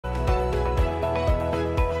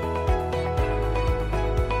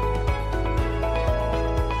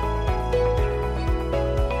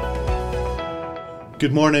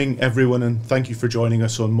Good morning everyone, and thank you for joining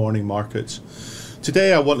us on Morning Markets.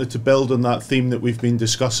 Today I wanted to build on that theme that we've been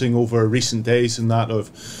discussing over recent days, and that of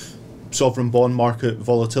sovereign bond market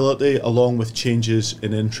volatility along with changes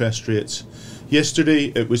in interest rates. Yesterday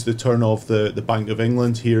it was the turn of the Bank of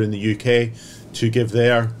England here in the UK to give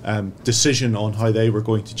their decision on how they were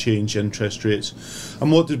going to change interest rates.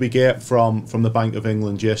 And what did we get from the Bank of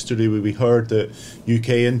England yesterday? We heard that UK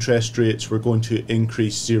interest rates were going to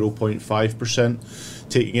increase 0.5%,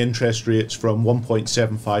 taking interest rates from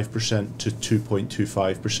 1.75% to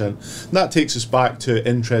 2.25%. That takes us back to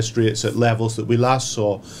interest rates at levels that we last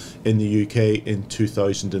saw in the UK in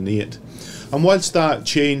 2008. And whilst that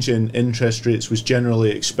change in interest rates was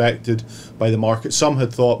generally expected by the market, some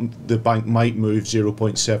had thought the bank might move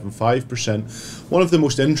 0.75%. One of the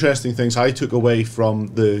most interesting things I took away from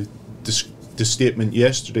the statement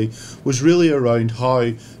yesterday was really around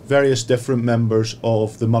how various different members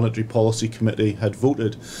of the Monetary Policy Committee had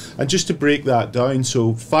voted. And just to break that down,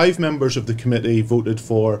 so 5 members of the committee voted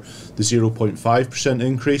for the 0.5%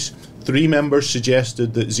 increase, 3 members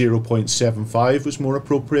suggested that 0.75 was more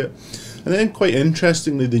appropriate. And then, quite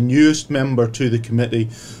interestingly, the newest member to the committee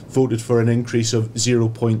voted for an increase of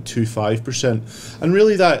 0.25%. And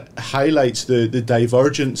really that highlights the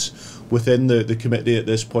divergence within the committee at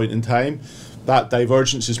this point in time. That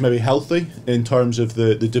divergence is maybe healthy in terms of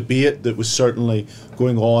the debate that was certainly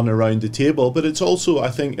going on around the table, but it's also,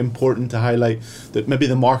 I think, important to highlight that maybe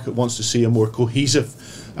the market wants to see a more cohesive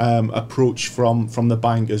approach from the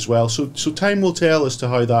bank as well. So time will tell as to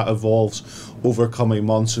how that evolves over coming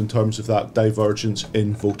months in terms of that divergence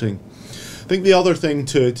in voting. I think the other thing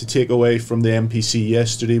to take away from the MPC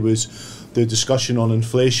yesterday was the discussion on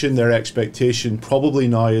inflation. Their expectation probably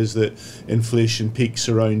now is that inflation peaks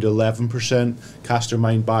around 11%. Cast your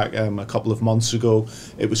mind back a couple of months ago,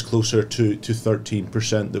 it was closer to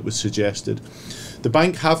 13% that was suggested. The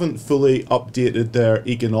bank haven't fully updated their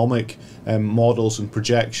economic models and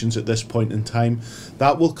projections at this point in time.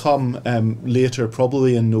 That will come later,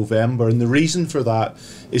 probably in November, and the reason for that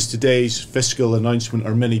is today's fiscal announcement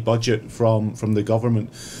or mini budget from the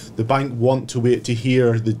government. The bank want to wait to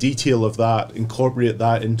hear the detail of that, incorporate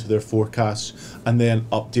that into their forecasts, and then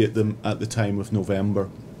update them at the time of November.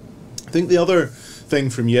 I think the other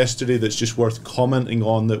thing from yesterday that's just worth commenting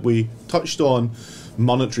on, that we touched on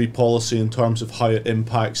monetary policy in terms of how it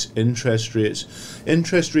impacts interest rates.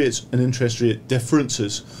 Interest rates and interest rate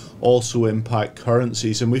differences also impact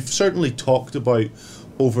currencies, and we've certainly talked about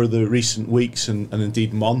over the recent weeks and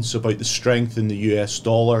indeed months about the strength in the US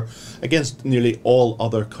dollar against nearly all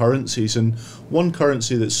other currencies, and one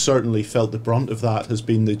currency that's certainly felt the brunt of that has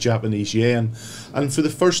been the Japanese yen. And for the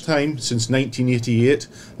first time since 1988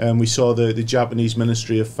 we saw the Japanese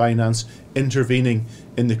Ministry of Finance intervening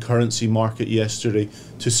in the currency market yesterday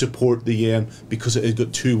to support the yen because it had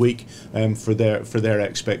got too weak for their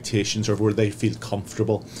expectations, or where they feel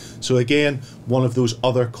comfortable. So again, one of those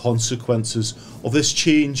other consequences of this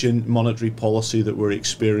change in monetary policy that we're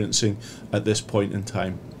experiencing at this point in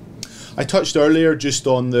time. I touched earlier just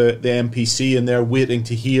on the MPC, and they're waiting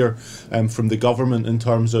to hear from the government in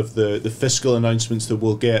terms of the fiscal announcements that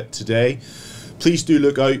we'll get today. Please do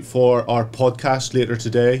look out for our podcast later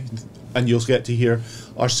today, and you'll get to hear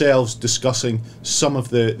ourselves discussing some of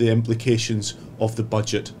the implications of the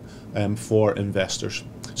budget for investors.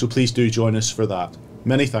 So please do join us for that.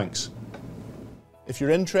 Many thanks. If you're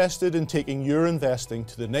interested in taking your investing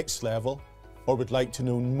to the next level, or would like to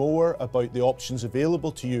know more about the options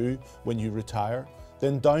available to you when you retire,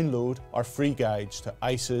 then download our free guides to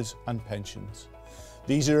ISAs and pensions.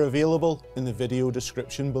 These are available in the video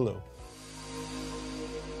description below.